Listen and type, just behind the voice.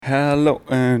Hello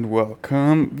and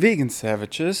welcome, vegan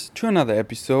savages, to another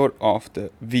episode of the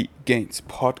Vegains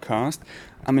podcast.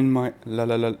 I'm in my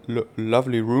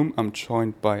lovely room. I'm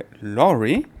joined by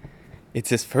Laurie. It's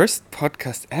his first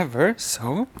podcast ever,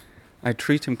 so I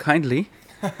treat him kindly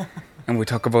and we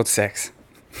talk about sex.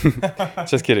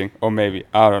 Just kidding, or maybe,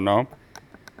 I don't know.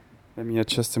 Let me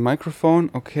adjust the microphone.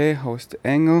 Okay, how's the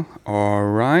angle?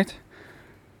 Alright.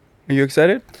 Are you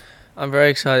excited? I'm very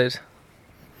excited.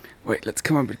 Wait, let's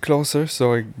come a bit closer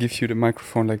so I give you the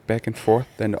microphone like back and forth.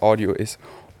 Then the audio is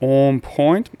on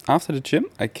point. After the gym,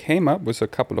 I came up with a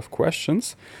couple of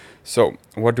questions. So,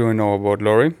 what do I know about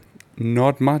Laurie?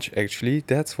 Not much actually.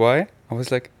 That's why I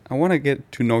was like, I want to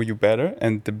get to know you better.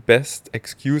 And the best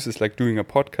excuse is like doing a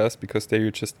podcast because there you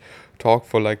just talk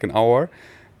for like an hour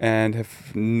and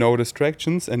have no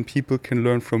distractions and people can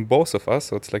learn from both of us.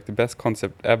 So it's like the best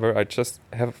concept ever. I just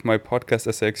have my podcast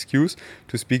as an excuse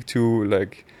to speak to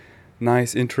like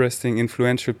nice, interesting,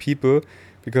 influential people,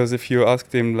 because if you ask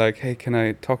them like, hey, can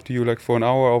I talk to you like for an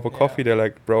hour over coffee, they're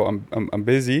like, bro, I'm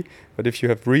busy. But if you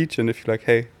have reach and if you're like,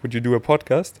 hey, would you do a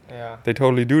podcast, they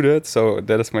totally do that. So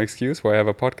that is my excuse why I have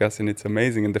a podcast, and it's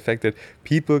amazing. And the fact that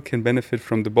people can benefit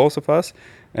from the both of us,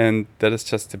 and that is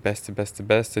just the best,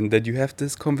 and that you have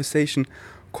this conversation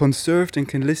conserved and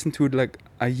can listen to it like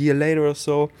a year later or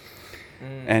so.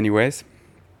 Anyways,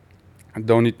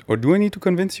 do I need to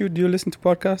convince you? Do you listen to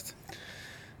podcasts?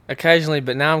 Occasionally,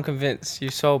 but now I'm convinced. You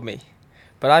sold me.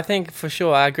 But I think for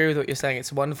sure, I agree with what you're saying.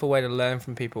 It's a wonderful way to learn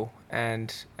from people,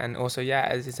 and also,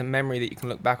 yeah, it's a memory that you can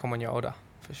look back on when you're older,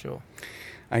 for sure.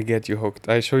 I get you hooked.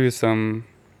 I show you some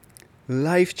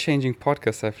life-changing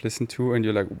podcasts I've listened to, and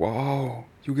you're like, wow,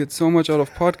 you get so much out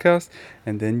of podcasts,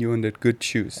 and then you're in that good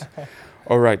shoes.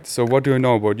 All right, so what do I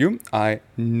know about you? I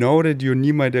know that you're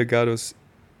Nima Delgado's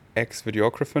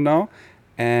ex-videographer now,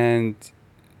 and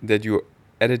that your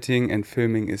editing and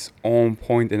filming is on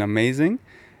point and amazing.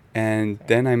 And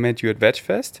then I met you at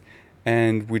VegFest,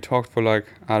 and we talked for like,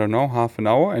 I don't know, half an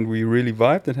hour, and we really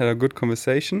vibed and had a good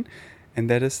conversation. And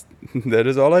that is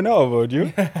all I know about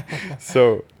you.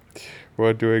 So,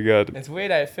 what do I got? It's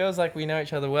weird. It feels like we know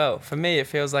each other well. For me, it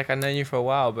feels like I've known you for a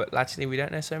while, but actually we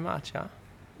don't know so much, huh?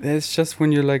 It's just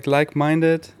when you're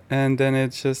like-minded, and then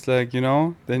it's just like,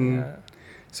 then... Yeah.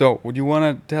 So, would you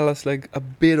want to tell us like a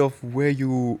bit of where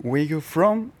you're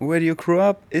from? Where do you grew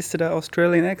up? Is it an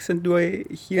Australian accent? Do I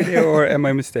hear there, or am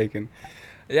I mistaken?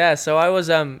 Yeah, so I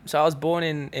was born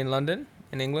in London,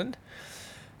 in England.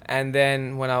 And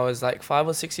then when I was like 5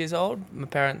 or 6 years old, my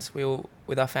parents,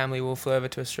 with our family, we all flew over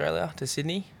to Australia, to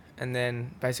Sydney, and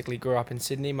then basically grew up in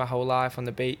Sydney my whole life on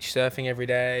the beach, surfing every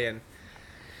day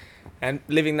and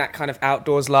living that kind of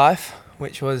outdoors life,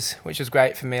 which was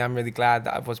great for me. I'm really glad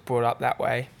that I was brought up that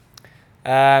way.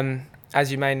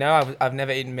 As you may know, I've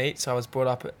never eaten meat, so I was brought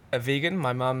up a vegan.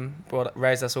 My mum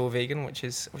raised us all vegan, which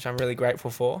I'm really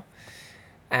grateful for.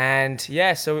 And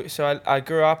yeah, so I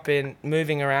grew up in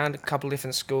moving around a couple of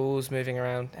different schools, moving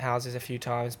around houses a few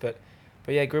times, but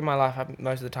yeah, grew my life up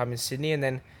most of the time in Sydney. And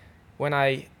then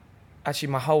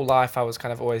my whole life I was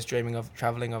kind of always dreaming of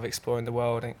traveling, of exploring the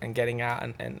world and getting out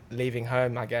and leaving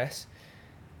home, I guess.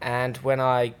 And when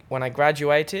I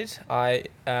graduated, I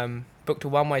booked a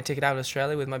one-way ticket out of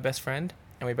Australia with my best friend,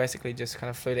 and we basically just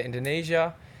kind of flew to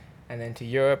Indonesia and then to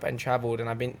Europe and travelled, and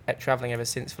I've been travelling ever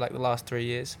since for like the last 3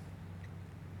 years.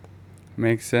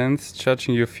 Makes sense.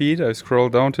 Judging your feed, I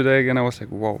scrolled down today again. I was like,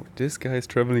 whoa, this guy is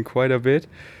traveling quite a bit.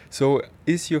 So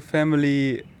is your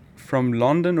family from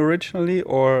London originally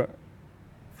or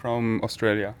from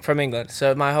Australia? From England.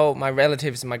 So my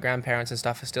relatives and my grandparents and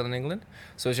stuff are still in England.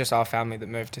 So it's just our family that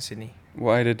moved to Sydney.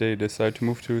 Why did they decide to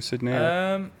move to Sydney?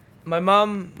 My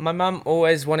mum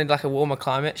always wanted like a warmer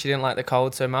climate. She didn't like the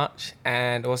cold so much,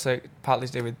 and also partly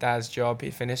to do with Dad's job. He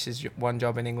finished his one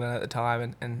job in England at the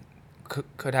time and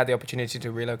could have the opportunity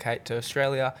to relocate to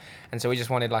Australia, and so we just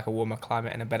wanted like a warmer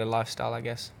climate and a better lifestyle, I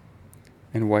guess.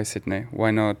 And why Sydney? Why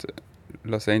not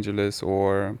Los Angeles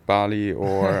or Bali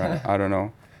or I don't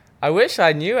know? I wish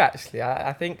I knew, actually.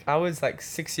 I think I was like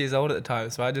 6 years old at the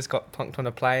time, so I just got plunked on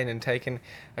a plane and taken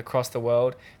across the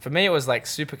world. For me, it was like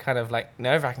super kind of like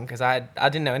nerve-wracking because I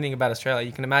didn't know anything about Australia.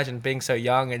 You can imagine being so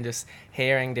young and just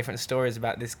hearing different stories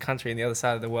about this country and the other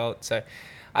side of the world. So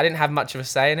I didn't have much of a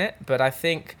say in it, but I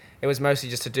think it was mostly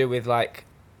just to do with like,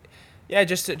 yeah,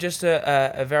 just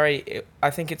a very, I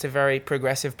think it's a very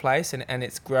progressive place and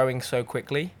it's growing so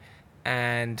quickly,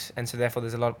 and so therefore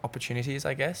there's a lot of opportunities,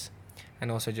 I guess. And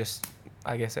also just,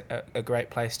 I guess, a great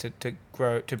place to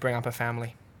grow, to bring up a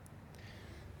family.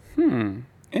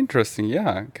 Interesting.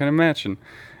 Yeah, can imagine.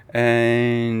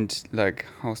 And like,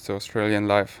 how's the Australian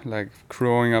life? Like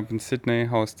growing up in Sydney,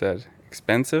 how's that?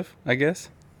 Expensive, I guess?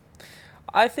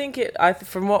 I think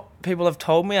from what people have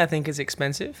told me, I think it's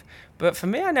expensive. But for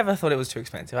me, I never thought it was too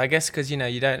expensive. I guess because, you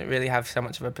don't really have so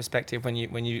much of a perspective when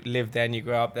you live there and you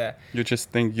grow up there. You just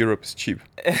think Europe is cheap.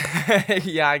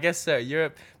 Yeah, I guess so.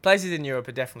 Places in Europe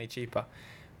are definitely cheaper.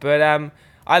 But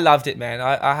I loved it, man.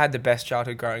 I had the best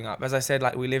childhood growing up. As I said,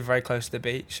 like we live very close to the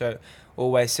beach, so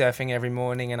always surfing every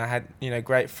morning, and I had,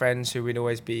 great friends who would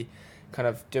always be kind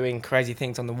of doing crazy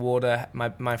things on the water.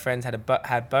 My friends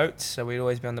had boats, so we'd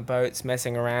always be on the boats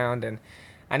messing around,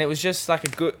 and it was just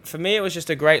like for me it was just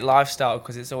a great lifestyle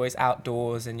because it's always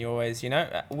outdoors and you're always,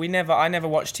 I never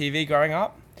watched TV growing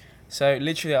up. So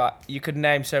literally you could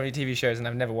name so many TV shows and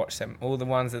I've never watched them. All the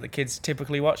ones that the kids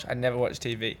typically watch, I never watched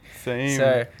TV.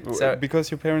 Same. So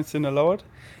because your parents didn't allow it?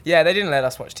 Yeah, they didn't let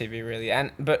us watch TV really.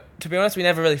 But to be honest, we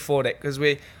never really fought it because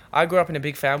I grew up in a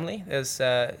big family. There's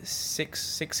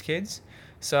six kids.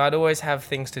 So I'd always have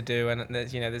things to do, and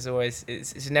there's always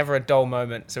it's never a dull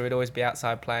moment. So we'd always be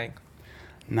outside playing.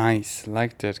 Nice,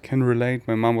 like that. Can relate.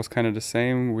 My mom was kind of the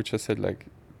same. We just had like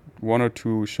one or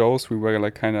two shows we were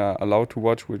like kind of allowed to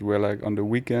watch, which were like on the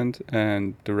weekend,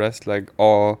 and the rest like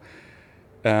all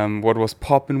what was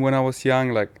popping when I was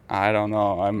young. Like I don't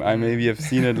know. I maybe have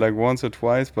seen it like once or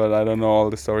twice, but I don't know all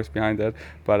the stories behind that.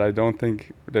 But I don't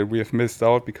think that we have missed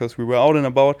out because we were out and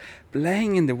about,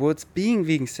 playing in the woods, being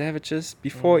vegan savages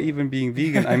before even being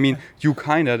vegan. I mean,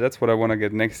 that's what I want to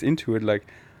get next into it. Like,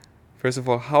 first of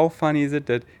all, how funny is it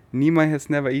that Nima has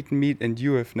never eaten meat and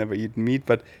you have never eaten meat?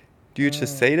 But do you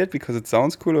just say that because it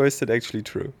sounds cool, or is it actually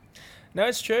true? No,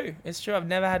 it's true. It's true. I've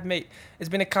never had meat. It's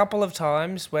been a couple of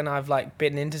times when I've like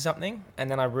bitten into something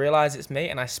and then I realize it's meat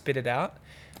and I spit it out.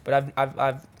 But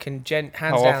I've hands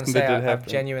down say I've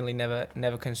genuinely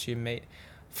never consumed meat.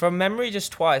 From memory,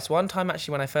 just twice. One time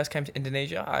actually when I first came to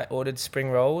Indonesia, I ordered spring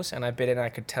rolls and I bit it and I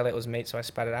could tell it was meat, so I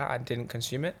spat it out. I didn't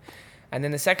consume it. And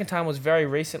then the second time was very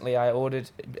recently. I ordered,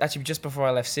 actually just before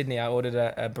I left Sydney, I ordered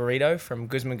a burrito from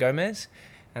Guzman Gomez,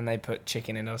 and they put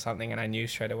chicken in or something, and I knew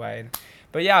straight away.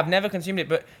 But yeah, I've never consumed it.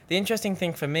 But the interesting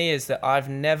thing for me is that I've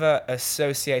never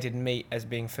associated meat as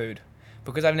being food,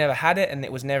 because I've never had it, and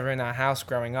it was never in our house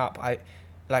growing up.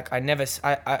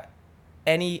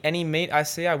 Any meat I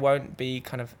see, I won't be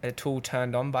kind of at all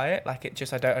turned on by it. Like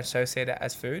I don't associate it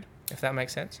as food, if that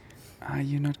makes sense. Are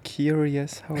you not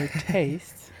curious how it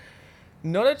tastes?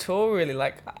 Not at all, really.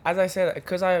 Like, as I said,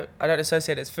 because I don't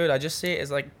associate it as food, I just see it as,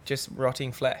 like, just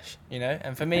rotting flesh,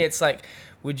 And for me, it's like,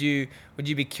 would you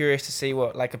be curious to see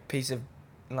what, like, a piece of,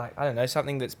 like, I don't know,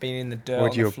 something that's been in the dirt on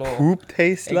the floor. What your poop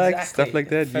tastes like? Stuff like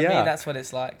that? For me, that's what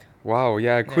it's like. Wow,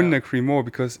 yeah, I couldn't agree more,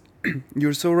 because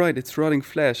you're so right, it's rotting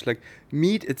flesh. Like,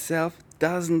 meat itself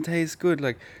doesn't taste good.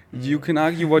 Like, you can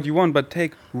argue what you want, but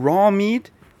take raw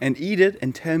meat and eat it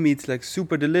and tell me it's like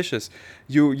super delicious.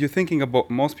 You're thinking about,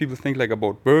 most people think like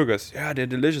about burgers. Yeah, they're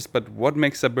delicious, but what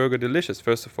makes a burger delicious?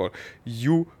 First of all,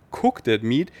 you cook that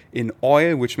meat in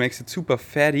oil, which makes it super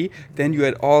fatty. Then you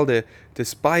add all the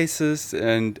spices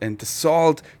and the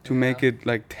salt to make it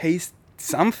like taste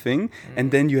something.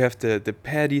 And then you have the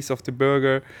patties of the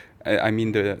burger,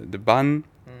 the bun.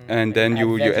 And then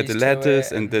you add the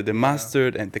lettuce and the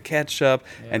mustard and the ketchup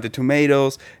and the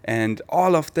tomatoes and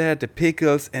all of that, the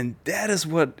pickles, and that is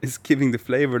what is giving the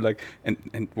flavor. Like,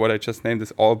 and what I just named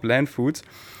is all bland foods,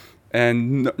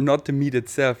 and not the meat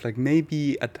itself. Like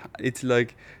maybe it's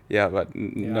like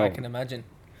no. I can imagine.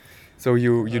 So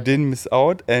you didn't miss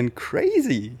out, and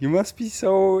crazy. You must be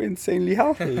so insanely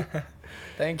healthy.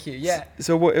 Thank you. Yeah.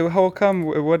 So how come?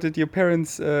 What did your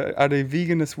parents? Are they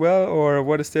vegan as well, or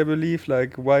what is their belief?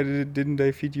 Like, why didn't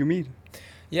they feed you meat?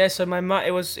 Yeah. So my mum.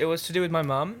 It was to do with my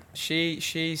mum.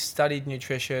 She studied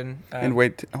nutrition. And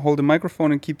wait, hold the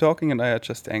microphone and keep talking, and I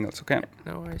adjust the angles. Okay.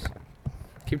 No worries.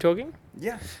 Keep talking.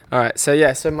 Yeah. All right. So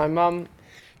yeah. So my mum,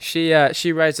 she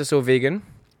raised us all vegan,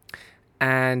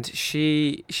 and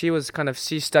she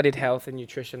studied health and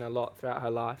nutrition a lot throughout her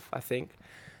life, I think.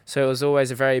 So it was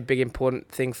always a very big, important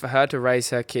thing for her to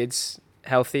raise her kids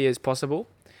healthy as possible.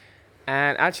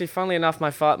 And actually, funnily enough,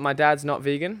 my dad's not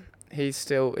vegan. He's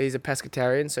a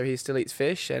pescatarian, so he still eats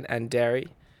fish and dairy.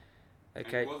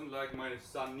 Okay. And it wasn't like my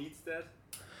son needs that?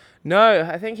 No,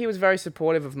 I think he was very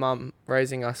supportive of mum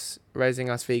raising us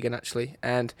vegan, actually.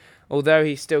 And although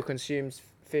he still consumes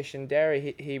fish and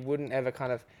dairy, he wouldn't ever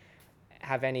kind of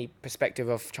have any perspective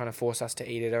of trying to force us to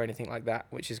eat it or anything like that,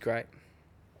 which is great.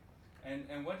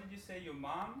 And what did you say, your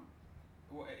mom?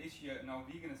 Is she now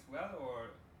vegan as well,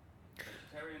 or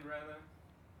vegetarian rather?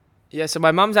 Yeah, so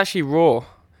my mum's actually raw,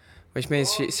 which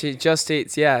means she just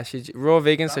eats, she's raw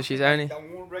vegan, so she's only... I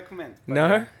won't recommend.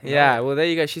 No? Yeah, well there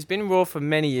you go. She's been raw for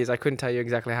many years. I couldn't tell you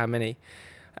exactly how many.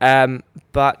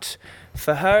 But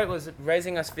for her, it was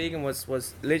raising us vegan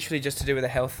was literally just to do with a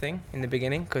health thing in the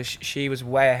beginning, because she was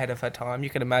way ahead of her time. You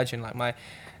can imagine, like, my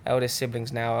eldest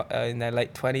siblings now are in their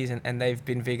late 20s, and they've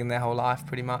been vegan their whole life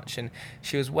pretty much, and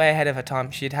she was way ahead of her time.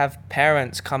 She'd have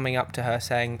parents coming up to her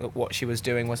saying that what she was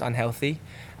doing was unhealthy,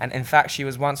 and in fact she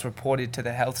was once reported to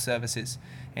the health services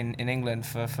in England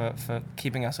for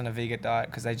keeping us on a vegan diet,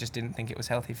 because they just didn't think it was a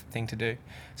healthy thing to do.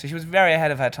 So she was very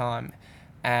ahead of her time.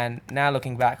 And now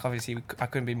looking back, obviously, I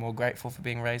couldn't be more grateful for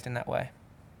being raised in that way.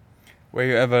 Were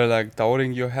you ever like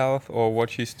doubting your health or what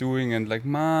she's doing and like,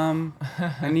 Mom,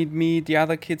 I need meat, the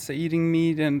other kids are eating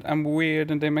meat and I'm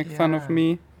weird and they make fun of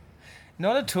me?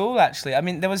 Not at all, actually. I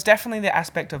mean, there was definitely the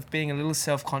aspect of being a little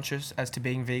self-conscious as to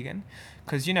being vegan,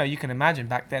 because, you know, you can imagine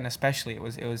back then especially, it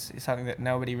was something that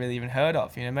nobody really even heard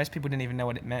of. You know, most people didn't even know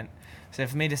what it meant. So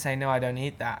for me to say, no, I don't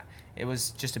eat that, it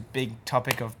was just a big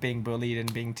topic of being bullied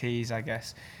and being teased, I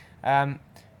guess.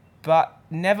 But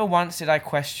never once did I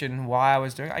question why I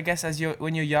was doing it. I guess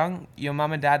when you're young, your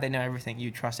mum and dad, they know everything.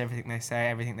 You trust everything they say,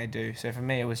 everything they do. So for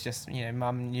me, it was just, you know,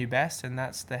 mum knew best, and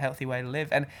that's the healthy way to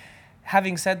live. And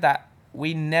having said that,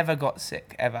 we never got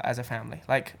sick ever as a family.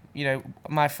 Like, you know,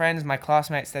 my friends, my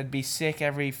classmates, they'd be sick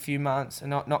every few months and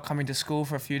not coming to school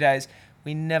for a few days.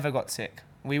 We never got sick.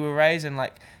 We were raised, and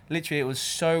like literally it was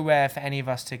so rare for any of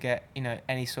us to get, you know,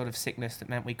 any sort of sickness that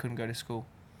meant we couldn't go to school.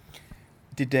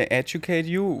 Did they educate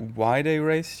you why they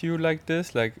raised you like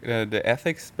this, like the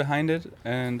ethics behind it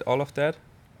and all of that?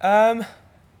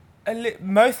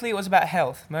 Mostly it was about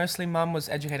health. Mostly mum was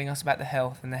educating us about the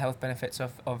health and the health benefits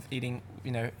of eating,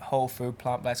 you know, whole food,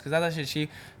 plant-based. Because as I said, she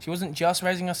wasn't just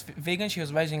raising us vegan, she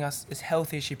was raising us as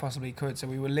healthy as she possibly could. So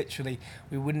we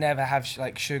would never have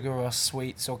like sugar or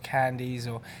sweets or candies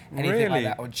or anything like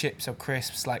that, or chips or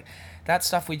crisps. Like, that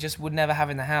stuff we just would never have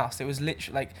in the house. It was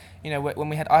literally like, you know, when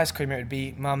we had ice cream, it would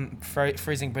be mum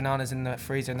freezing bananas in the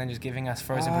freezer and then just giving us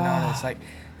frozen bananas. Like,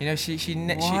 you know,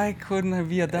 Why couldn't I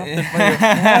be adopted by your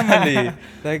family?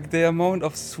 Like, the amount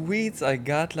of sweets I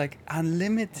got, like,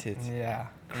 unlimited. Yeah.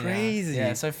 Crazy.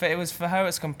 Yeah. So for her,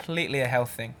 it's completely a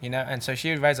health thing, you know. And so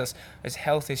she would raise us as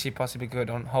healthy as she possibly could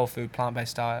on whole food,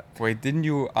 plant-based diet. Wait, didn't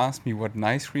you ask me what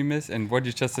nice cream is and what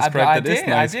you just described is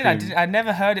nice cream? I did. I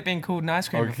never heard it being called nice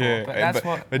cream before, but that's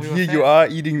what. But here you are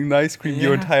eating nice cream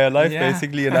your entire life,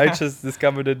 basically, and I just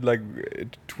discovered it like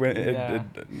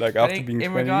after being 20.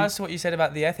 In regards to what you said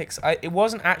about the ethics, it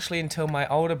wasn't actually until my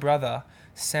older brother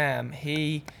Sam,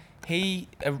 he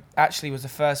actually was the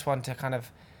first one to kind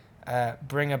of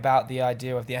bring about the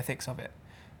idea of the ethics of it.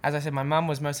 As I said, my mum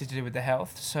was mostly to do with the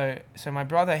health. So my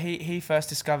brother, he first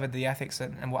discovered the ethics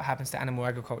and what happens to animal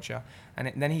agriculture.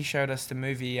 And then he showed us the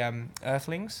movie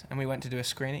Earthlings, and we went to do a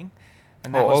screening.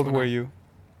 And How old were you?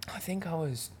 I think I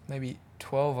was maybe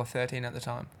 12 or 13 at the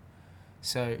time.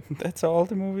 So that's how old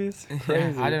the movie is?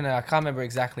 Crazy. Yeah, I don't know. I can't remember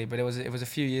exactly, but it was a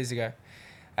few years ago.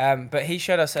 But he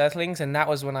showed us Earthlings, and that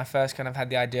was when I first kind of had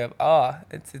the idea of,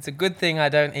 it's a good thing I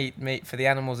don't eat meat for the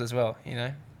animals as well, you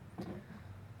know?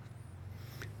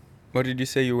 What did you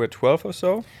say, you were 12 or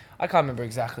so? I can't remember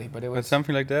exactly, but it was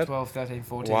something like that? 12, 13,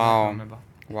 14, wow. I can't remember.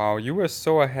 Wow, you were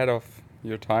so ahead of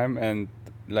your time, and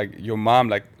like your mom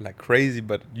like crazy,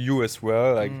 but you as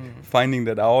well, like finding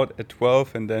that out at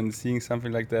 12 and then seeing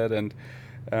something like that and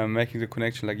making the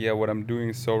connection like, yeah, what I'm doing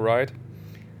is so right.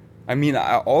 I mean,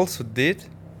 I also did,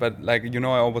 but like, you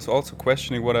know, I was also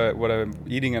questioning what I'm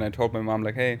eating, and I told my mom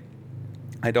like, hey,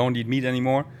 I don't eat meat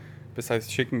anymore besides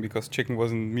chicken, because chicken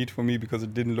wasn't meat for me because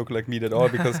it didn't look like meat at all,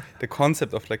 because the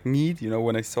concept of like meat, you know,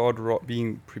 when I saw it raw,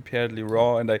 being preparedly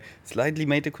raw, and I slightly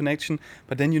made the connection,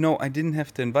 but then, you know, I didn't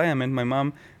have the environment. My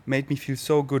mom made me feel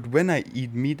so good when I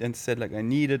eat meat and said like I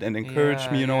need it and encouraged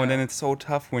me, you know, and then it's so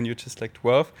tough when you're just like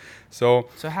 12. So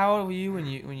how old were you when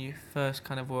you first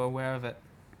kind of were aware of it?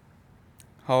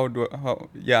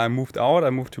 I moved out. I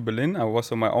moved to Berlin. I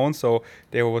was on my own, so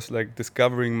there was like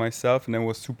discovering myself, and it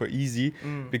was super easy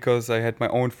because I had my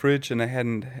own fridge and I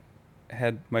hadn't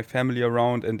had my family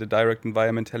around and the direct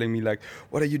environment telling me like,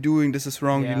 what are you doing? This is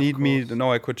wrong. You need me.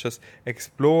 No, I could just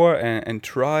explore and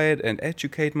try it and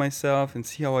educate myself and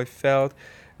see how I felt.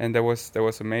 And that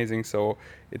was amazing. So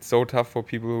it's so tough for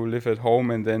people who live at home,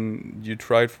 and then you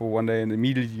try it for one day and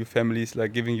immediately your family is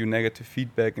like giving you negative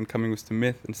feedback and coming with the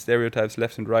myth and stereotypes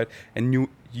left and right, and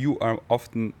you are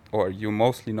often, or you're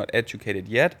mostly not educated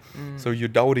yet, so you're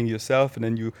doubting yourself, and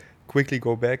then you quickly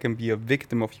go back and be a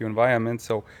victim of your environment.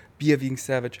 So be a vegan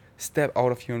savage, step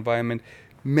out of your environment,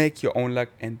 make your own luck,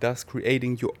 and thus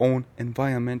creating your own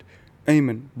environment.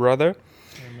 Amen, brother.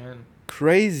 Amen.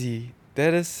 Crazy.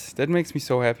 That makes me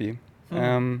so happy.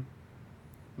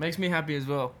 Makes me happy as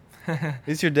well.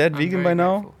 Is your dad vegan by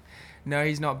now? No,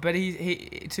 he's not. But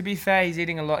he to be fair, he's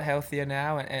eating a lot healthier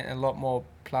now and a lot more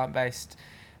plant-based.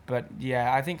 But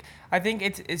yeah, I think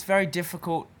it's very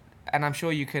difficult, and I'm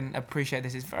sure you can appreciate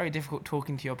this. It's very difficult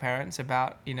talking to your parents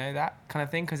about, you know, that kind of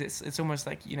thing, because it's almost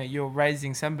like, you know, you're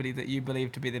raising somebody that you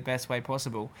believe to be the best way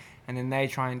possible, and then they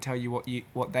try and tell you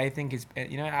what they think is,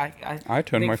 you know. I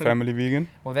turned my family vegan.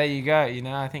 Well, there you go. You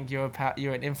know, I think you're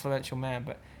an influential man,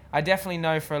 but I definitely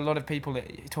know for a lot of people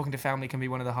that talking to family can be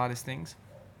one of the hardest things.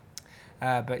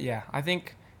 But yeah, I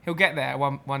think he'll get there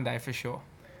one day for sure.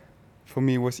 For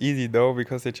me, it was easy though,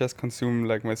 because I just consume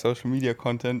like my social media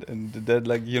content, and that,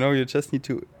 like, you know, you just need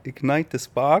to ignite the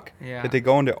spark, Yeah. that they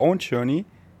go on their own journey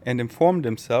and inform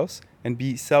themselves and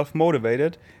be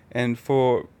self-motivated. And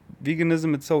for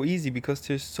veganism, it's so easy because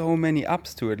there's so many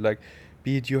ups to it, like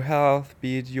be it your health,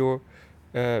 be it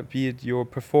your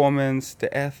performance,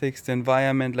 the ethics, the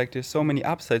environment. Like, there's so many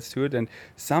upsides to it, and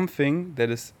something that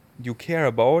is you care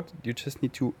about, you just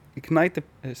need to ignite the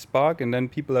spark, and then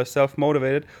people are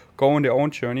self-motivated, go on their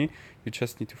own journey. You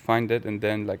just need to find it and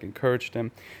then like encourage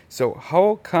them. So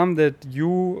how come that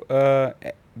you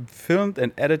filmed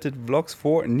and edited vlogs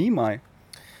for Nimai?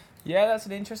 Yeah, that's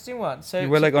an interesting one. So You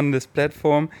were like on this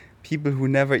platform, people who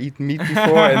never eaten meat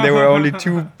before, and there were only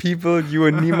two people, you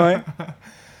and Nimai.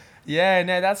 Yeah,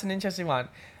 no, that's an interesting one.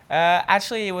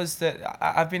 Actually, it was that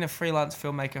I've been a freelance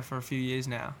filmmaker for a few years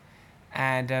now,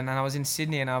 and I was in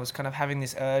Sydney, and I was kind of having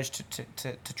this urge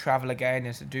to travel again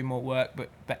and to do more work, but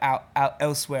out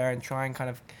elsewhere, and try and kind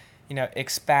of, you know,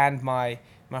 expand my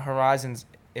horizons,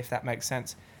 if that makes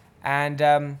sense. And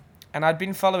I'd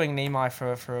been following Nimai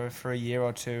for a year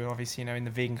or two. Obviously, you know, in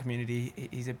the vegan community,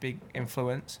 he's a big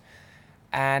influence.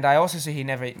 And I also see he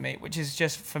never eat meat, which is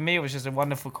just, for me, it was just a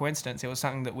wonderful coincidence. It was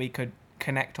something that we could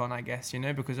connect on, I guess, you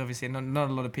know, because obviously not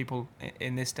a lot of people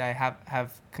in this day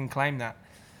can claim that.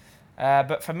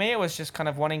 But for me, it was just kind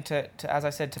of wanting to, as I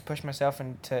said, to push myself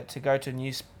and to go to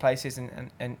new places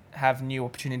and have new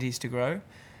opportunities to grow.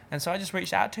 And so I just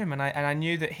reached out to him, and I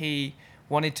knew that he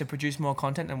wanted to produce more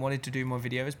content and wanted to do more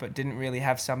videos, but didn't really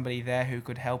have somebody there who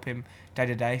could help him day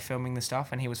to day filming the stuff.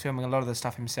 And he was filming a lot of the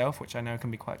stuff himself, which I know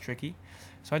can be quite tricky.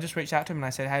 So I just reached out to him and I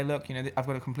said, hey, look, you know, I've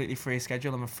got a completely free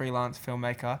schedule. I'm a freelance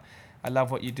filmmaker. I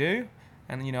love what you do.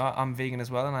 And, you know, I'm vegan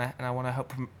as well, and I want to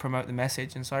help promote the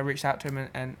message. And so I reached out to him,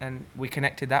 and we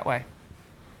connected that way.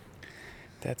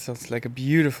 That sounds like a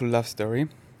beautiful love story.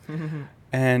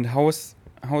 And how was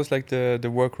like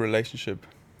the work relationship?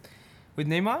 With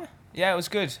Nimai? Yeah, it was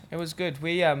good. It was good.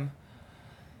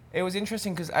 It was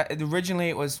interesting because originally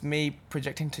it was me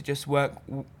projecting to just work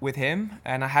with him,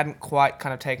 and I hadn't quite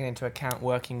kind of taken into account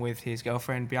working with his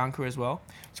girlfriend Bianca as well.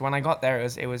 So when I got there,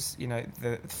 it was you know,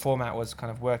 the format was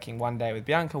kind of working one day with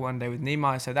Bianca, one day with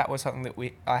Nimai. So that was something that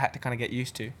I had to kind of get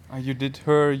used to. You did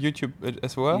her YouTube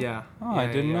as well? Yeah. Oh, I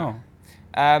didn't know.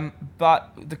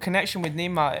 But the connection with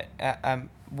Nimai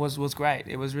was great.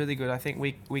 It was really good. I think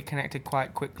we connected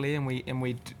quite quickly, and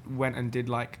we went and did,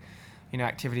 like, you know,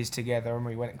 activities together, and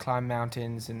we went and climbed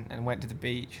mountains and went to the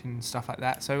beach and stuff like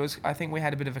that. So I think we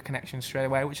had a bit of a connection straight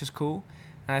away, which is cool.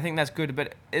 And I think that's good.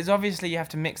 But it's obviously you have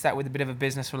to mix that with a bit of a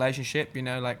business relationship, you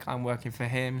know, like I'm working for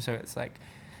him. So it's like,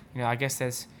 you know, I guess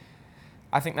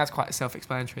I think that's quite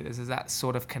self-explanatory. There's that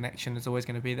sort of connection is always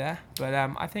going to be there. But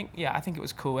I think it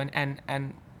was cool.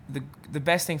 And the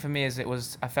best thing for me is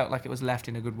I felt like it was left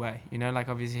in a good way. You know, like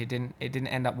obviously it didn't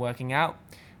end up working out,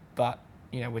 but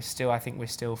you know, I think we're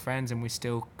still friends, and we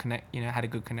still had a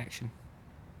good connection.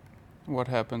 What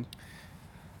happened?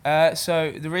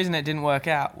 So the reason it didn't work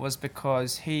out was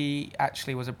because he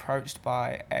actually was approached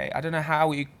by I don't know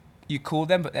how you call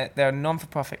them, but they're a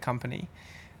non-for-profit company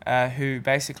who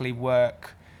basically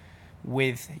work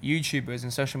with YouTubers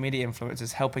and social media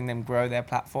influencers, helping them grow their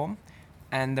platform.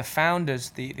 And the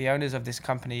founders, the owners of this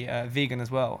company, are vegan as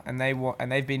well, and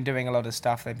they've been doing a lot of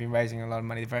stuff. They've been raising a lot of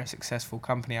money. They're a very successful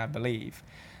company, I believe.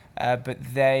 But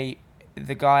the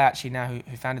guy actually now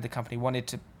who founded the company wanted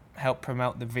to help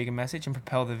promote the vegan message and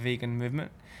propel the vegan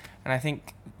movement. And I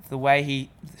think the way he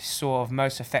saw of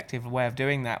most effective way of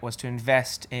doing that was to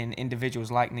invest in individuals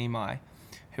like Nimai,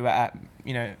 who are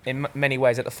in many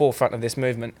ways at the forefront of this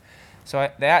movement.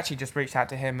 So they actually just reached out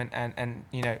to him and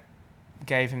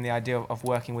gave him the idea of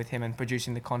working with him and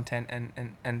producing the content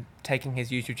and taking his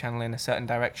YouTube channel in a certain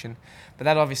direction. But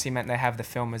that obviously meant they have the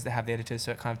filmers, they have the editors,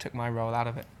 so it kind of took my role out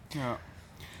of it. Yeah.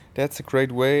 That's a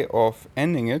great way of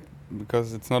ending it,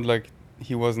 because it's not like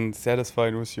he wasn't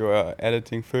satisfied with your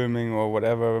editing, filming, or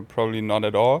whatever. Probably not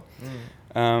at all.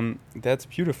 That's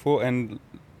beautiful. And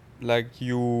like,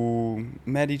 you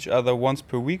met each other once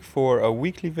per week for a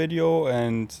weekly video,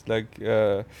 and like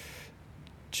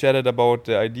chatted about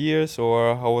the ideas,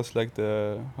 or how was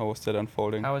that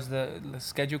unfolding? How was the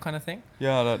schedule kind of thing?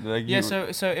 Yeah, like Yeah,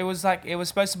 you. so it was like, it was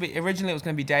supposed to be, originally it was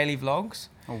going to be daily vlogs.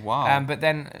 Oh wow. But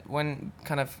then when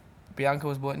kind of Bianca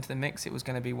was brought into the mix, it was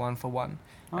going to be 1 for 1.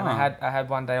 And Ah. I had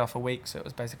 1 day off a week, so it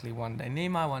was basically 1 day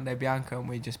Nima, 1 day Bianca, and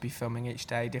we'd just be filming each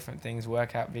day, different things,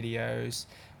 workout videos.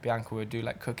 Bianca would do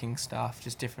like cooking stuff,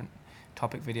 just different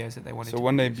topic videos that they wanted So to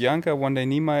 1 day produce. Bianca, 1 day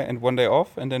Nima, and 1 day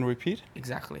off, and then repeat.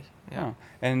 Exactly, yeah.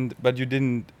 Ah. But you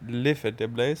didn't live at their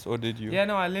place, or did you? Yeah,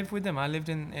 no, I lived with them. I lived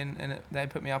they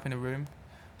put me up in a room.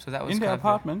 So that was In their kind of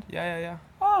apartment. Yeah.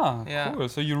 Ah, Yeah. cool.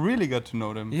 So you really got to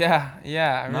know them. Yeah,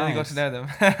 I really got to Nice. know them.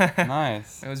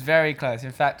 Nice. It was very close.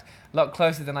 In fact, a lot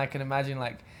closer than I can imagine.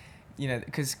 Like, you know,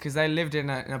 because they lived in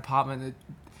an apartment that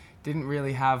didn't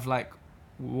really have like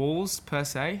walls per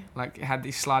se. Like, it had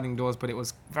these sliding doors, but it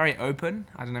was very open.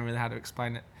 I don't know really how to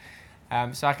explain it.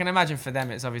 So I can imagine for them,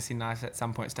 it's obviously nice at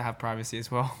some points to have privacy as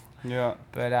well. Yeah.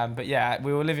 But yeah,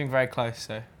 we were living very close,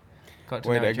 so got to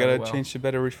Wait, know I each other gotta well. change the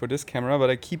battery for this camera, but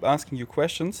I keep asking you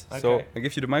questions. So Okay. I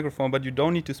give you the microphone, but you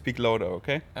don't need to speak louder,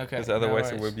 okay? Okay. Because no otherwise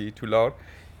it worries. will be too loud.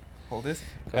 Hold this.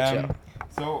 Gotcha.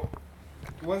 So,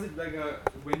 was it like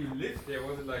when you lived there,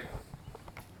 was it like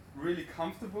really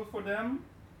comfortable for them?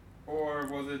 Or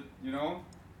was it, you know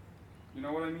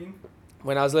what I mean?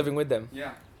 When I was living with them,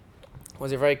 Yeah.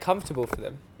 was it very comfortable for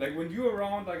them? Like when you're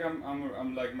around, like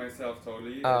I'm like myself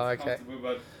totally. Oh, It's okay. comfortable,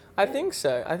 but I think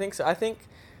so. I think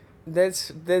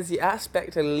there's the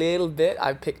aspect a little bit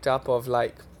I picked up of,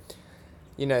 like,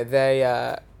 you know, they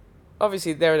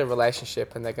obviously they're in a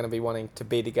relationship and they're going to be wanting to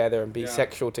be together and be Yeah.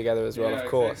 sexual together as well, yeah, of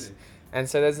course. exactly. And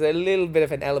so there's a little bit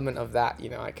of an element of that, you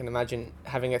know. I can imagine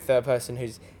having a third person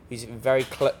who's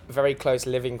very close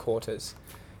living quarters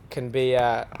can be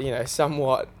you know,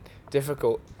 somewhat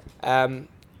difficult.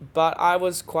 But I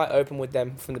was quite open with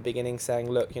them from the beginning, saying,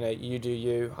 look, you know, you do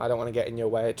you. I don't want to get in your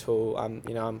way at all.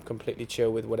 You know, I'm completely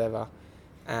chill with whatever.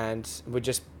 And would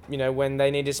just, you know, when they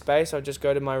needed space, I'd just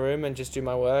go to my room and just do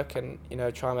my work and, you know,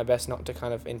 try my best not to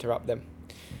kind of interrupt them.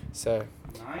 So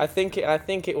I think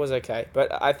it was okay. But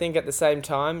I think at the same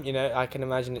time, you know, I can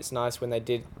imagine it's nice when they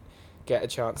did get a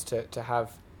chance to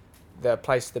have the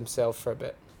place to themselves for a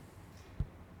bit.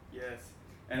 Yes.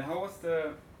 And how was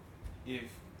if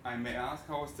I may ask,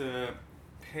 how was the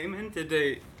payment? Did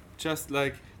they just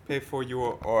like pay for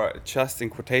your, or just in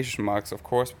quotation marks, of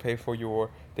course, pay for your,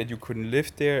 that you couldn't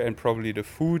live there, and probably the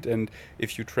food, and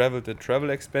if you traveled, the travel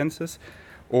expenses?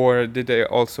 Or did they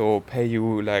also pay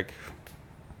you like...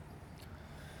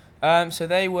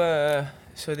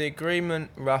 So the agreement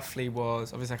roughly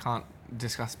was, obviously I can't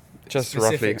discuss Just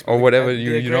roughly, specifics, but or the- whatever, the you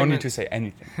don't need agreement- to say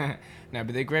anything. No,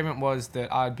 but the agreement was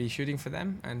that I'd be shooting for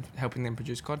them and helping them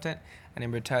produce content, and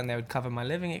in return they would cover my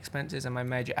living expenses and my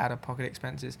major out-of-pocket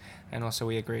expenses, and also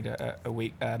we agreed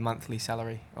a monthly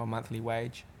salary or monthly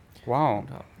wage. Wow, on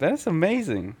top. that's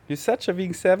amazing. You're such a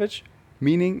being savage,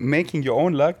 meaning making your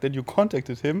own luck, that you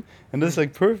contacted him, and that's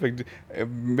like perfect.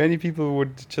 Many people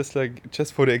would just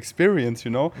for the experience,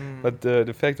 you know, Mm. but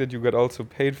the fact that you got also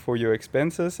paid for your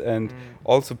expenses and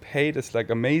also paid is like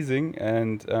amazing.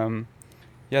 And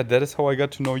yeah, that is how I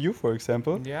got to know you, for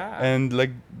example. Yeah. And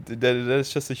like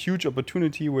that's just a huge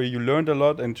opportunity where you learned a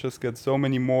lot and just get so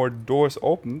many more doors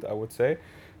opened, I would say.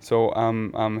 So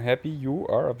I'm happy you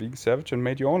are a vegan savage and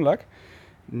made your own luck.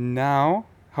 Now,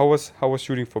 how was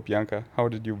shooting for Bianca? How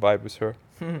did you vibe with her?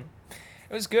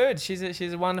 It was good. She's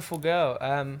a wonderful girl.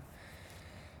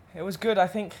 It was good. I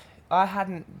think I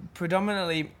hadn't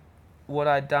predominantly. What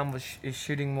I'd done was is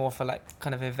shooting more for like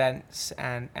kind of events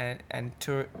and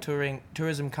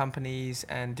tourism companies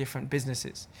and different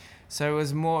businesses. So it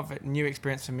was more of a new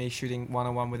experience for me shooting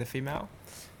one-on-one with a female,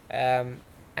 and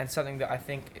something that I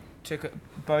think took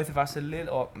both of us a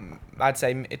little, or I'd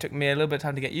say it took me a little bit of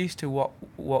time to get used to what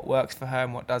works for her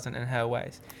and what doesn't in her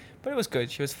ways. But it was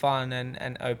good. She was fun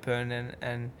and open,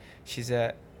 and she's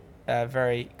a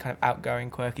very kind of outgoing,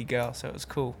 quirky girl. So it was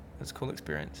cool. It was a cool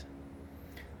experience.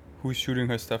 Who's shooting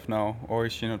her stuff now, or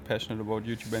is she not passionate about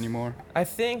YouTube anymore? I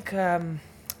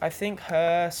think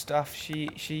her stuff,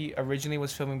 she originally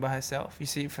was filming by herself. You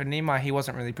see, for Nima, he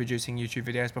wasn't really producing YouTube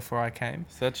videos before I came.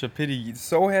 Such a pity.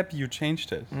 So happy you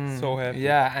changed it. So happy.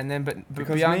 Yeah, and then but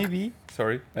Because Bianca, maybe,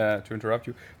 sorry to interrupt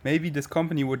you, maybe this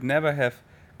company would never have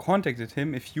contacted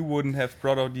him if you wouldn't have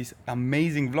brought out these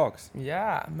amazing vlogs.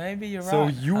 yeah, maybe you're So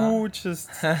right. you just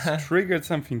triggered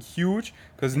something huge,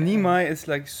 because Yeah. Nimai is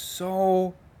like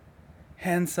so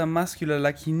handsome, muscular,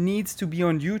 like he needs to be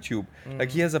on YouTube.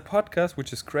 Like he has a podcast,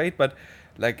 which is great, but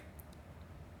like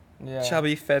Yeah.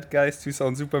 chubby fat guys to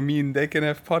sound super mean. They can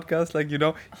have podcasts, like, you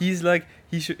know, he's like,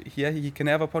 he can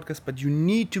have a podcast, but you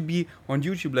need to be on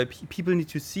YouTube. Like, people need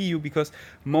to see you, because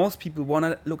most people want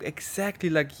to look exactly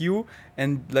like you,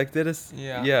 and like that is,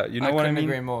 yeah, you know what I couldn't mean?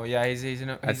 agree more. Yeah, he's I said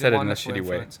a it in a wonderful shitty way.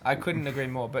 influence. I couldn't agree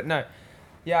more. But no,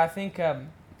 yeah, I think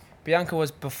Bianca was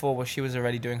before where she was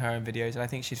already doing her own videos, and I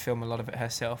think she'd film a lot of it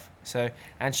herself. So,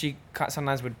 and she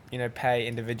sometimes would, you know, pay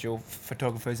individual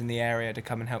photographers in the area to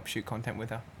come and help shoot content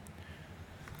with her.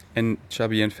 And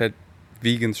chubby and fat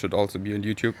vegans should also be on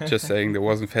YouTube. Just saying, there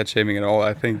wasn't fat shaming at all,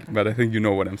 I think, but I think you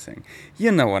know what I'm saying.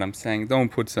 You know what I'm saying. Don't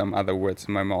put some other words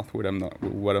in my mouth what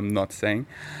I'm not saying.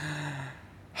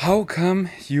 How come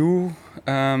you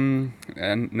and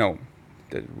no,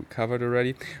 that we covered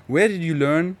already. Where did you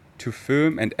learn to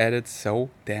film and edit so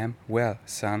damn well,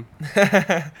 son?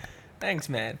 Thanks,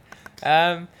 man.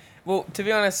 Well, to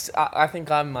be honest, I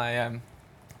think I'm my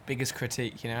biggest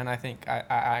critique, you know, and I think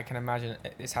I can imagine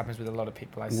this happens with a lot of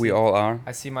people. We all are.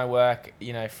 I see my work,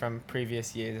 you know, from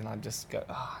previous years, and I just go,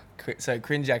 so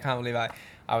cringy. I can't believe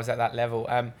I was at that level.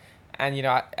 And you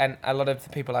know, and a lot of the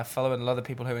people I follow and a lot of the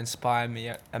people who inspire me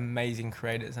are amazing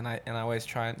creators, and I always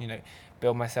try and, you know,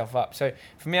 build myself up. So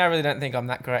for me, I really don't think I'm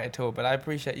that great at all, but I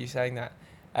appreciate you saying that.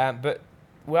 But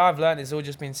what I've learned is all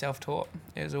just been self-taught.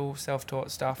 It was all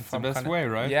self-taught stuff. It's the best way,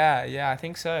 right? Yeah, I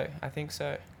think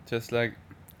so. Just like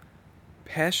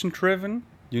passion-driven.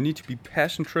 You need to be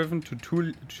passion-driven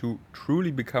to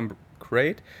truly become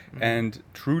great and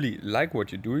truly like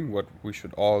what you're doing, what we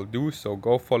should all do. So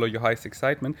go follow your highest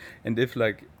excitement. And if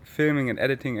like filming and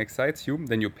editing excites you,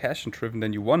 then you're passion-driven,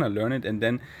 then you want to learn it, and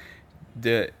then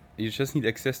you just need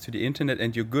access to the internet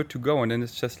and you're good to go. And then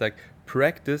it's just like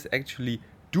practice actually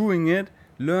doing it,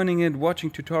 learning it, watching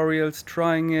tutorials,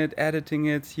 trying it, editing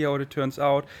it, see how it turns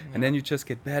out. And then you just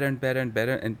get better and better and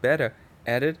better and better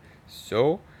at it.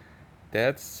 So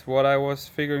that's what I was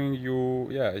figuring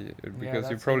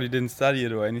because you probably didn't study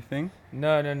it or anything.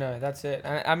 No, that's it.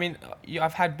 And I mean,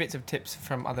 I've had bits of tips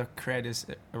from other creators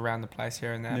around the place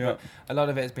here and there, but a lot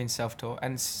of it has been self-taught.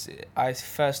 And I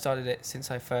first started it since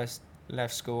I first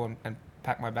left school and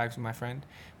packed my bags with my friend.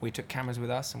 We took cameras with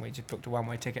us and we just booked a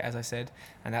one-way ticket, as I said,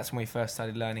 and that's when we first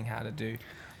started learning how to do.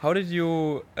 How did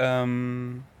you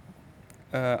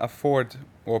afford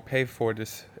or pay for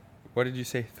this? What did you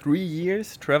say? 3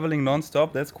 years traveling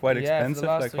non-stop? That's quite expensive.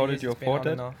 Like, how did you afford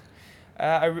it?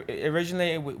 I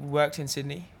originally worked in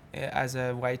Sydney as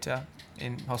a waiter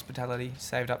in hospitality,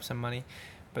 saved up some money,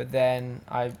 but then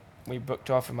we booked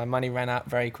off and my money ran out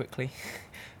very quickly.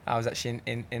 I was actually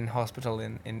in hospital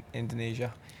in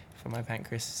Indonesia for my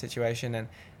pancreas situation,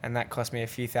 and that cost me a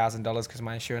few $1,000s because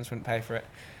my insurance wouldn't pay for it.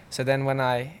 So then when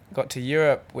I got to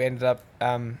Europe, we ended up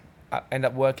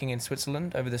working in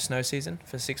Switzerland over the snow season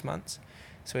for 6 months.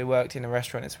 So we worked in a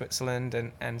restaurant in Switzerland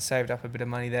and saved up a bit of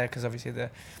money there because obviously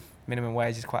the minimum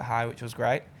wage is quite high, which was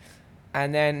great.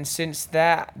 And then since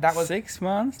that was 6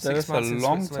 months? That was a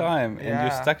long time. And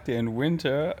you're stuck there in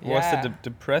winter. Was it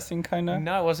depressing kind of?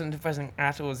 No, it wasn't depressing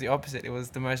at all. It was the opposite. It was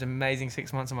the most amazing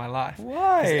 6 months of my life.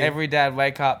 Why? Every day I'd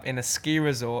wake up in a ski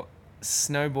resort,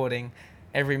 snowboarding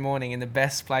every morning in the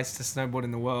best place to snowboard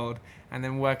in the world, and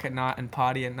then work at night and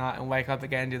party at night and wake up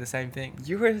again and do the same thing.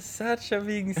 You were such a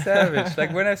vegan savage.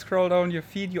 Like, when I scroll down your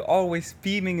feed, you're always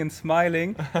beaming and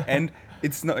smiling. And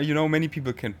it's not, you know, many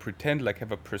people can pretend, like,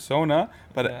 have a persona,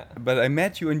 but I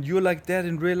met you and you're like that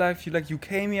in real life. You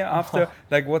came here after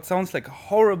like what sounds like a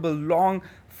horrible long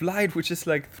flight, which is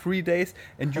like 3 days,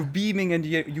 and you're beaming and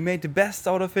you made the best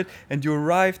out of it, and you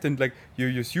arrived, and like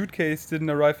your suitcase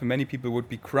didn't arrive, and many people would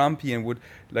be grumpy and would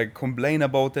like complain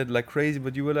about that like crazy,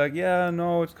 but you were like, yeah,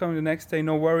 no, it's coming the next day,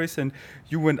 no worries. And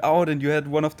you went out and you had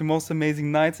one of the most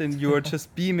amazing nights, and you were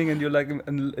just beaming, and you're like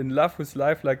in love with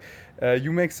life. Like,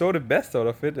 you make so the best out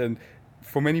of it. And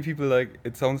for many people, like,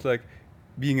 it sounds like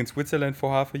being in Switzerland for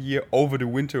half a year over the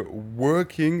winter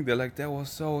working, they're like, that was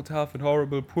so tough and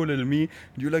horrible, poor little me.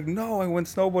 And you're like, no, I went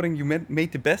snowboarding. You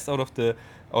made the best out of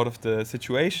the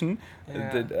situation.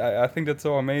 I think that's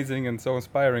so amazing and so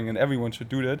inspiring, and everyone should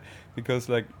do that, because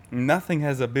like nothing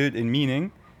has a built-in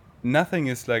meaning. Nothing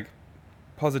is like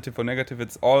positive or negative.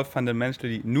 It's all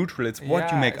fundamentally neutral. It's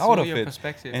what you make out of it,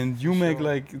 and you make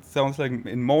like, it sounds like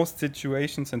in most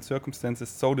situations and circumstances,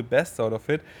 so the best out of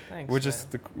it. Thanks,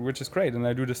 which is great, and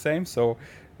I do the same. So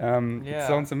it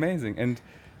sounds amazing, and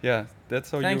that's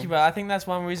how. Thank you, but I think that's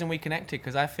one reason we connected,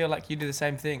 because I feel like you do the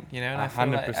same thing, you know, and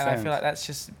 100%. I feel like that's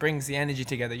just brings the energy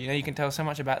together. You know, you can tell so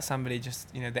much about somebody, just,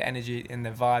 you know, the energy and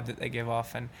the vibe that they give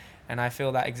off, and I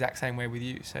feel that exact same way with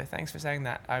you. So thanks for saying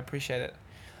that. I appreciate it.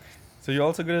 So you're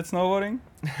also good at snowboarding?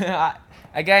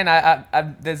 Again,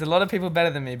 I there's a lot of people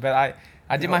better than me, but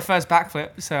I did my first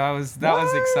backflip, so that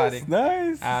was exciting.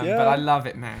 Nice. Yeah. But I love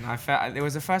it, man. I felt it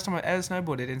was the first time I ever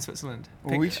snowboarded in Switzerland.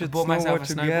 We should bought myself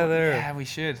snowboard a snowboard. together. Yeah, we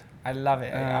should. I love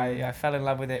it. I fell in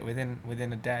love with it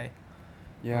within a day.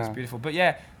 Yeah. It was beautiful. But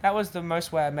yeah, that was the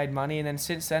most way I made money. And then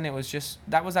since then,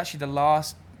 that was actually the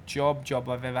last job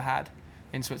I've ever had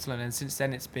in Switzerland. And since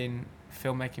then, it's been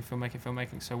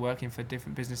filmmaking. So working for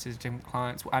different businesses, different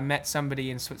clients. I met somebody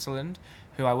in Switzerland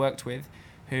who I worked with,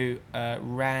 who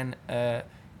ran a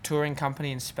touring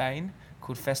company in Spain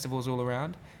called Festivals All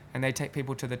Around. And they take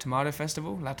people to the Tomato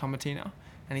Festival, La Tomatina.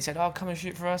 And he said, oh, come and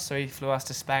shoot for us. So he flew us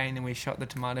to Spain and we shot the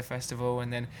Tomato Festival.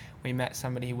 And then we met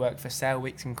somebody who worked for Sail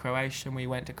Weeks in Croatia. And we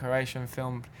went to Croatia and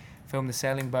filmed the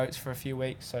sailing boats for a few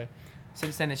weeks. So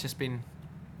since then, it's just been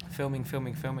filming.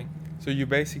 So you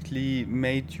basically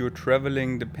made your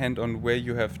traveling depend on where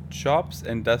you have jobs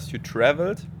and thus you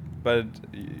traveled, but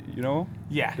you know?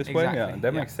 Yeah, this exactly. way? Yeah,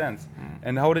 that makes sense.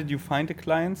 And how did you find the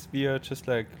clients? Via just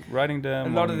like writing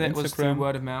them? A lot on of it Instagram? was through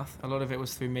word of mouth. A lot of it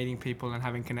was through meeting people and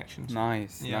having connections.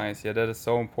 Nice. Yeah, that is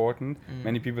so important.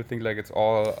 Many people think like it's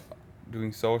all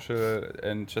doing social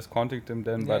and just contact them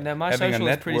then, but no, my having social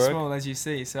a is pretty network, small, as you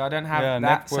see, so I don't have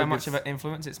that so network much is- of an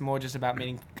influence. It's more just about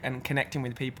meeting and connecting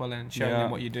with people and showing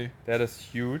them what you do. that is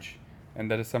huge,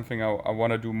 and that is something I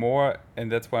want to do more,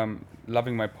 and that's why I'm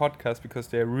loving my podcast, because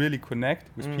they really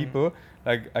connect with people.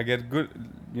 Like I get good,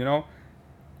 you know,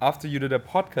 after you did a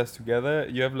podcast together,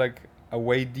 you have like a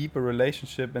way deeper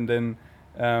relationship, and then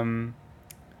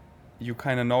you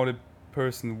kind of know the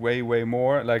person way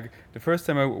more. Like the first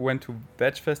time I went to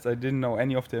Vegfest, I didn't know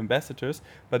any of the ambassadors,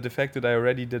 but the fact that I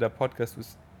already did a podcast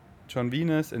with John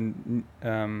Venus and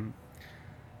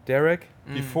Derek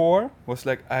before was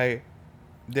like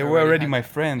they were already my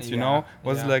friends, you know.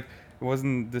 Like it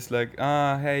wasn't this like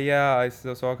hey, yeah, I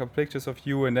saw a couple pictures of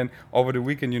you, and then over the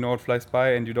weekend, you know, it flies by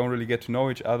and you don't really get to know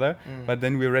each other. But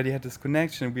then we already had this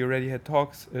connection, we already had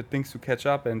talks, things to catch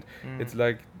up, and it's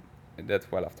like that's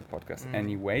why I love the podcast.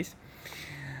 Anyways,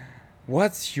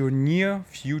 what's your near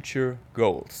future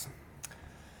goals?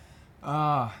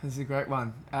 This is a great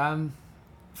one.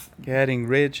 Getting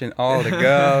rich and all the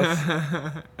girls.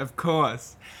 Of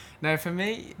course. No, for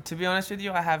me, to be honest with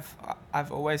you,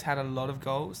 I've always had a lot of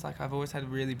goals. Like I've always had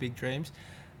really big dreams,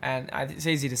 and it's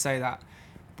easy to say that,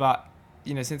 but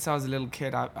you know, since I was a little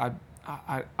kid,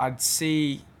 I'd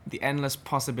see the endless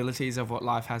possibilities of what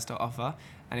life has to offer,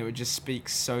 and it would just speak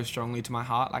so strongly to my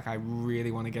heart. Like I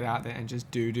really want to get out there and just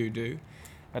do.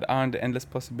 But aren't the endless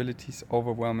possibilities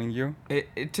overwhelming you?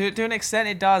 To an extent,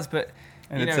 it does, but.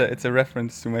 And it's a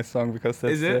reference to my song, because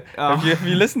that's. Is it? Have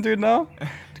you listened to it now?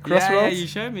 Crossroads. Yeah, you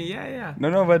showed me. Yeah.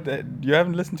 No, but you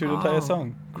haven't listened to the entire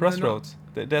song. Crossroads.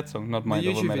 That song, not Mind The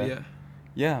Over YouTube Matter. video.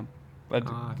 Yeah, but.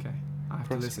 Okay. I have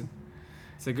to listen.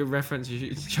 It's a good reference.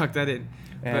 You should chuck that in.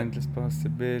 Endless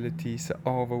possibilities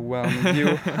are overwhelming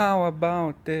you. How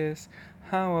about this?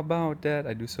 How about that?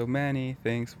 I do so many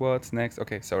things. What's next?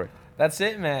 Okay, sorry. That's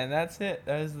it, man. That's it.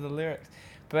 Those are the lyrics.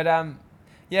 But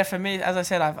yeah, for me, as I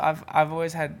said, I've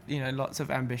always had, you know, lots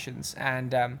of ambitions,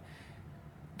 and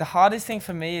the hardest thing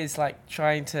for me is like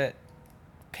trying to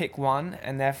pick one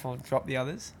and therefore drop the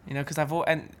others, you know, because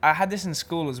I had this in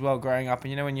school as well growing up, and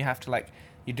you know, when you have to like,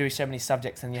 you do so many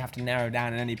subjects and you have to narrow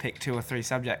down and only pick 2 or 3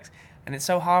 subjects, and it's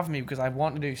so hard for me because I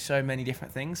want to do so many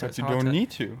different things. So But it's you hard don't need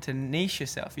to niche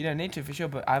yourself. You don't need to, for sure,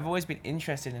 but I've always been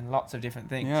interested in lots of different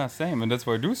things. Yeah, same, and that's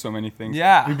why I do so many things.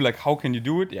 Yeah. People like, how can you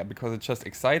do it? Yeah, because it just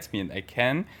excites me, and I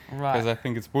can. Right. Because I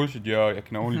think it's bullshit. Yeah, I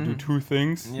can only do 2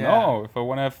 things. Yeah. No, if I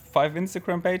want to have 5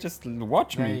 Instagram pages,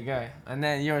 watch There me. you go. And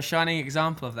then you're a shining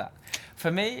example of that. For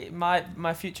me,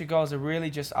 my future goals are really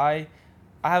just I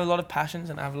have a lot of passions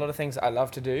and I have a lot of things that I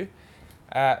love to do.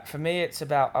 For me, it's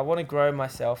about, I want to grow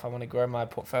myself. I want to grow my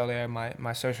portfolio,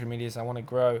 my social medias. I want to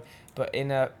grow, but in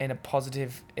a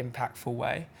positive, impactful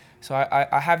way. So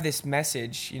I have this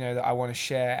message, you know, that I want to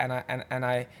share,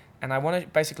 and I want to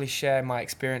basically share my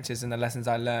experiences and the lessons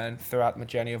I learned throughout the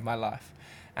journey of my life.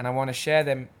 And I want to share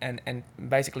them and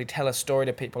basically tell a story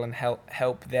to people and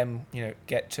help them, you know,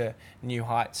 get to new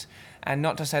heights. And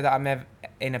not to say that I'm ever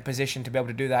in a position to be able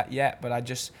to do that yet, but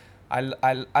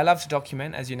I love to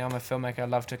document. As you know, I'm a filmmaker. I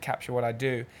love to capture what I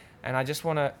do. And I just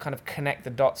want to kind of connect the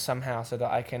dots somehow so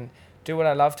that I can do what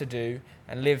I love to do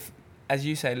and live, as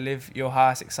you say, live your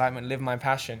highest excitement, live my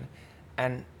passion.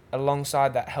 And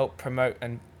alongside that, help promote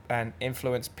and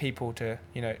influence people to,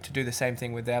 you know, to do the same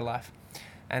thing with their life.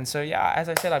 And so, yeah, as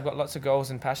I said, I've got lots of goals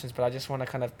and passions, but I just want to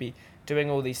kind of be doing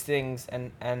all these things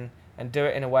and do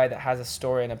it in a way that has a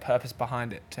story and a purpose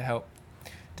behind it to help,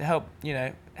 you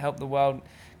know, help the world,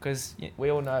 because we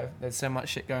all know there's so much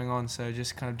shit going on. So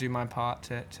just kind of do my part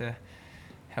to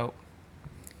help.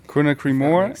 Couldn't agree If that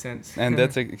more. makes sense. And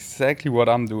that's exactly what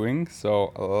I'm doing.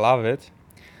 So I love it.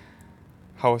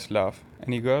 How is love?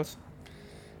 Any girls?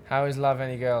 How is love,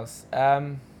 any girls?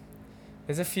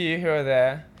 There's a few who are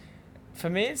there. For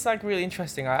me, it's like really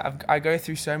interesting. I go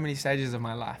through so many stages of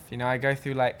my life. You know, I go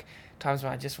through like times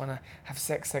where I just want to have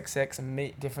sex, and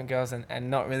meet different girls and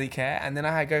not really care. And then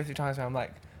I go through times where I'm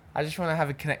like, I just want to have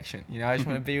a connection. You know, I just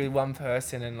want to be with one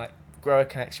person and like grow a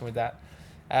connection with that.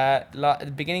 At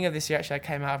the beginning of this year, actually, I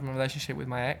came out of my relationship with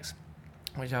my ex,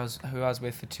 who I was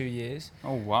with for 2 years.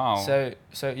 Oh wow.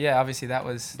 So yeah, obviously that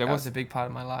was a big part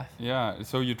of my life. Yeah.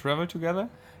 So you travel together?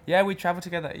 Yeah, we traveled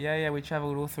together. Yeah, we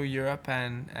traveled all through Europe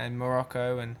and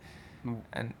Morocco and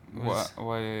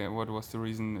What was the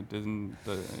reason it didn't?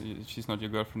 She's not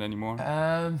your girlfriend anymore.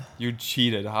 You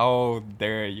cheated. How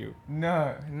dare you?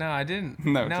 No, I didn't.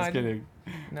 No, just kidding.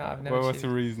 No, I've never. What was cheated.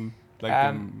 the reason?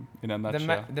 Like in a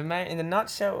nutshell. In the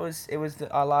nutshell, it was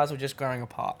that our lives were just growing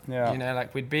apart. Yeah. You know,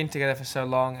 like we'd been together for so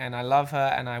long, and I love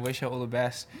her, and I wish her all the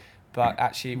best. But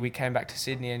actually, we came back to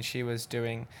Sydney, and she was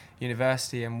doing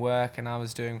university and work, and I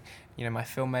was doing, you know, my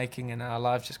filmmaking, and our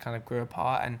lives just kind of grew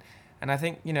apart. And I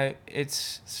think, you know,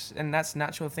 and that's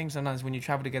natural thing sometimes when you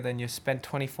travel together and you spend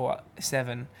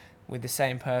 24/7 with the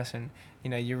same person.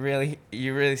 You know, you really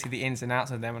see the ins and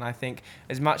outs of them. And I think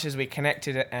as much as we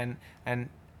connected and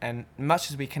much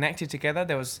as we connected together,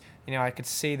 there was, you know, I could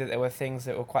see that there were things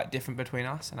that were quite different between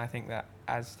us. And I think that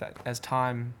as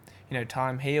time, you know,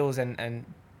 time heals and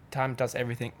time does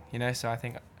everything, you know. So I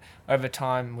think over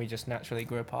time we just naturally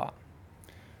grew apart.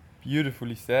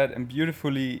 Beautifully said, and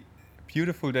beautiful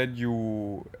that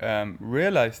you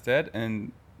realize that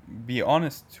and be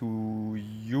honest to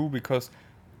you, because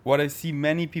what I see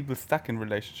many people stuck in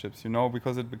relationships, you know,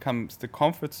 because it becomes the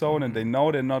comfort zone and they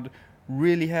know they're not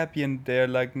really happy and they're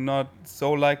like not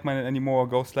so like-minded anymore or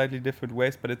go slightly different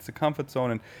ways, but it's the comfort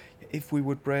zone. And if we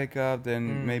would break up,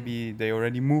 then maybe they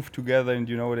already moved together and,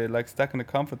 you know, they're like stuck in the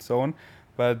comfort zone,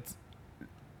 but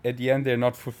at the end they're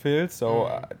not fulfilled.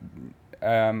 So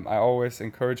I always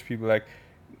encourage people, like,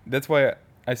 that's why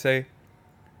I say,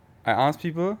 I ask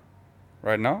people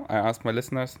right now, I ask my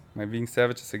listeners, my Vegan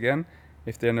Savages again,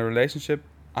 if they're in a relationship,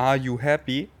 are you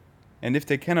happy? And if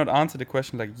they cannot answer the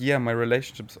question like, yeah, my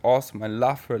relationship's awesome, I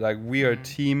love her, like we are a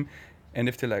team. And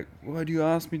if they're like, why do you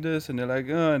ask me this? And they're like,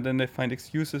 and then they find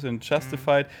excuses and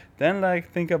justify it. Then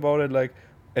like think about it, like,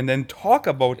 and then talk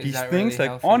about these things, really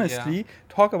like healthy? Honestly,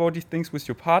 talk about these things with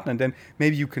your partner, and then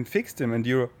maybe you can fix them, and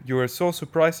you're so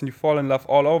surprised and you fall in love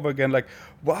all over again, like,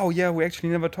 wow, yeah, we actually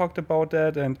never talked about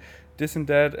that and this and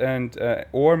that, and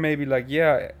or maybe like,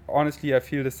 yeah, honestly, I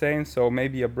feel the same, so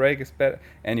maybe a break is better.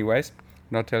 Anyways,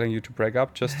 not telling you to break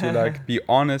up, just to like be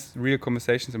honest, real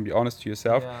conversations, and be honest to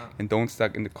yourself, and don't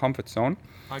stuck in the comfort zone.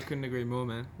 I couldn't agree more,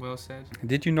 man. Well said.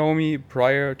 Did you know me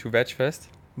prior to VegFest?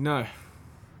 No,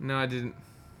 I didn't.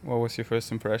 What was your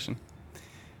first impression?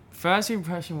 First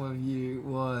impression of you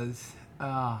was,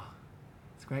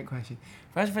 it's a great question.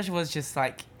 First impression was just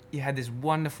like, you had this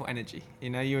wonderful energy. You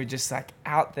know, you were just like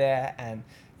out there, and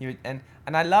and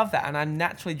I love that. And I'm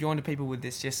naturally drawn to people with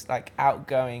this just like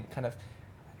outgoing kind of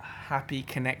happy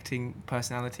connecting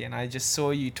personality. And I just saw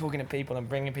you talking to people and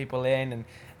bringing people in,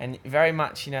 and very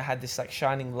much, you know, had this like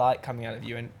shining light coming out of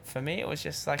you. And for me, it was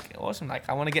just like awesome. Like,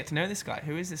 I want to get to know this guy.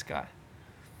 Who is this guy?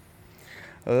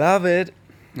 Love it.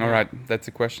 All right, that's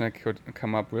a question I could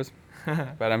come up with,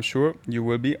 but I'm sure you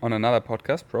will be on another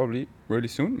podcast probably really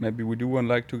soon. Maybe we do one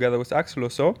like together with Axel or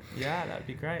so. Yeah, that'd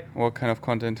be great. What kind of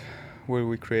content will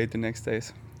we create the next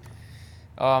days?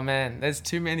 Oh man, there's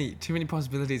too many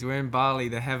possibilities. We're in Bali,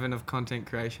 the heaven of content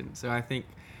creation. So I think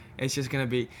it's just going to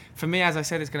be, for me, as I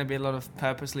said, it's going to be a lot of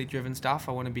purposely driven stuff.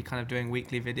 I want to be kind of doing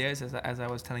weekly videos, as I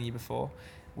was telling you before,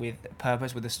 with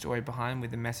purpose, with the story behind,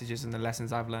 with the messages and the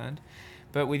lessons I've learned.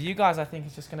 But with you guys, I think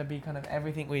it's just going to be kind of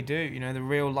everything we do, you know, the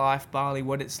real life Bali,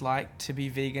 what it's like to be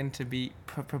vegan, to be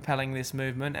propelling this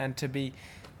movement, and to be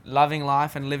loving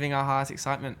life and living our highest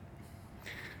excitement.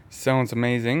 Sounds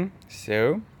amazing.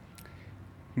 So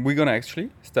we're going to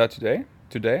actually start today.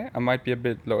 Today I might be a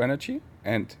bit low energy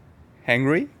and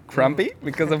hangry, grumpy,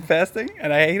 because I'm fasting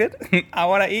and I hate it. I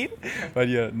want to eat. But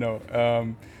yeah, no.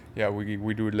 Yeah,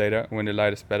 we do it later when the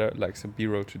light is better, like some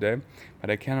B-roll today. But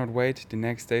I cannot wait the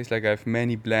next days. Like, I have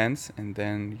many plans, and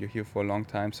then you're here for a long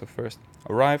time. So first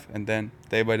arrive, and then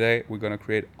day by day we're gonna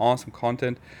create awesome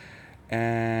content.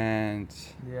 And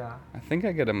yeah, I think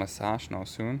I get a massage now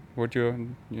soon. Would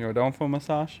you're down for a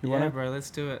massage? You wanna? Bro, let's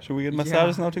do it. Should we get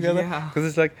massages now together? Yeah. Because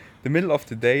it's like the middle of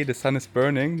the day, the sun is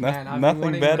burning. Man, I've nothing been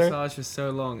wanting better. a massage for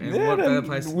so long. And Yeah, what better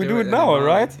place to we do it now, than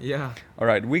alright? Yeah. All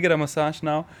right, we get a massage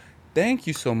now. thank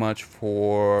you so much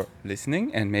for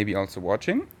listening and maybe also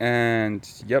watching. And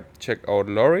yep, check out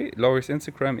Laurie. Laurie's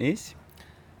Instagram is,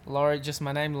 Laurie, just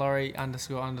my name, Laurie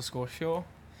 __ Shaw.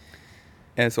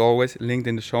 as always, linked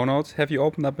in the show notes. Have you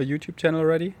opened up a YouTube channel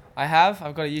already? I've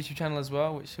got a YouTube channel as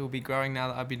well, which will be growing now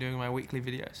that I've been doing my weekly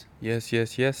videos.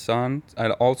 Yes, son.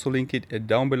 I'll also link it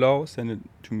down below. Send it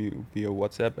to me via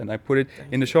WhatsApp, and I put it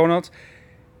in the show notes.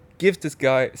 Give this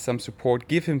guy some support.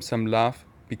 Give him some love,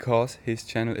 because his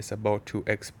channel is about to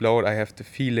explode. I have the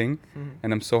feeling,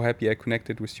 and I'm so happy I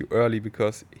connected with you early,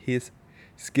 because his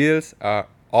skills are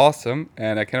awesome,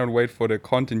 and I cannot wait for the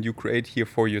content you create here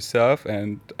for yourself,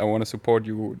 and I want to support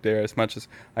you there as much as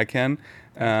I can.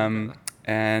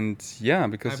 And yeah,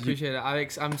 because I appreciate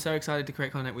it. I'm so excited to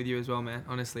create content with you as well, man.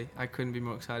 Honestly, I couldn't be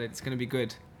more excited. It's going to be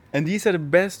good. and these are the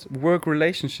best work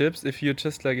relationships, if you're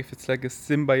just like, if it's like a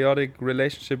symbiotic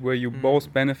relationship where you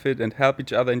both benefit and help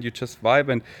each other and you just vibe,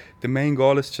 and the main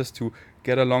goal is just to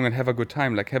get along and have a good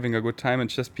time, like having a good time and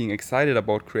just being excited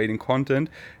about creating content,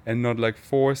 and not like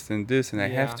forced and this and I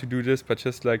have to do this, but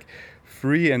just like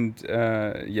free. And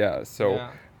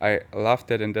I love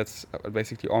that, and that's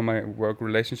basically all my work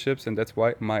relationships, and that's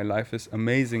why my life is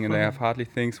amazing, and I have hardly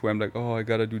things where I'm like, oh, I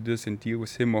gotta do this and deal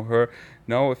with him or her.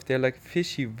 No, if they're like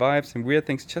fishy vibes and weird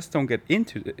things, just don't get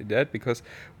into that, because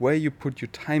where you put your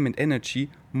time and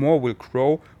energy, more will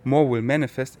grow, more will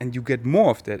manifest, and you get more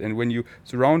of that. And when you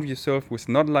surround yourself with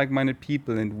not like-minded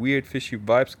people and weird fishy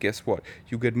vibes, guess what?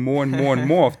 You get more and more and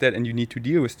more of that, and you need to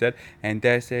deal with that, and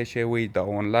that's actually we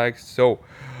don't like. So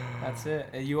that's it.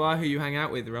 You are who you hang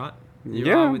out with, right?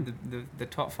 You are with the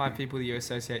top 5 people that you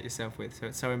associate yourself with. So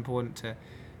it's so important to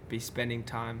be spending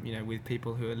time, with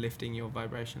people who are lifting your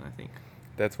vibration, I think.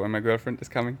 That's why my girlfriend is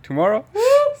coming tomorrow.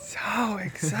 So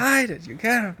excited. You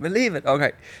cannot believe it.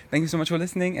 Okay. Thank you so much for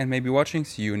listening and maybe watching.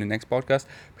 See you in the next podcast.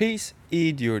 Peace.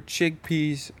 Eat your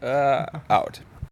chickpeas out.